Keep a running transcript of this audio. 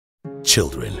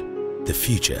Children, the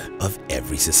future of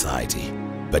every society.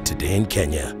 But today in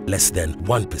Kenya, less than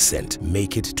 1%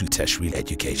 make it to tertiary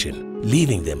education,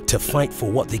 leaving them to fight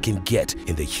for what they can get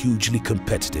in the hugely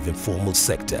competitive informal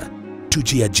sector.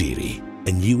 2Jiajiri,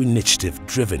 a new initiative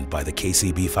driven by the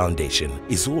KCB Foundation,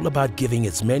 is all about giving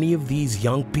as many of these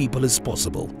young people as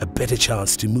possible a better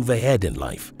chance to move ahead in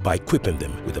life by equipping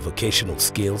them with the vocational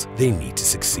skills they need to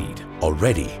succeed.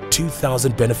 Already,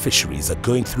 2,000 beneficiaries are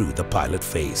going through the pilot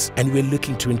phase, and we're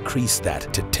looking to increase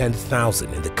that to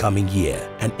 10,000 in the coming year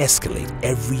and escalate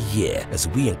every year as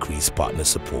we increase partner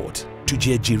support.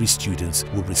 2Jiajiri students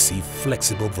will receive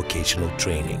flexible vocational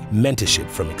training, mentorship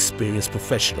from experienced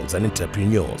professionals and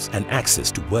entrepreneurs, and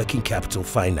access to working capital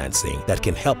financing that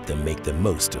can help them make the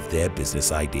most of their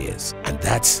business ideas. And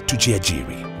that's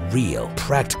 2Jiajiri, real,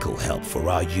 practical help for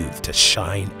our youth to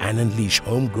shine and unleash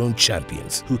homegrown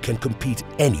champions who can compete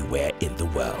anywhere in the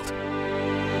world.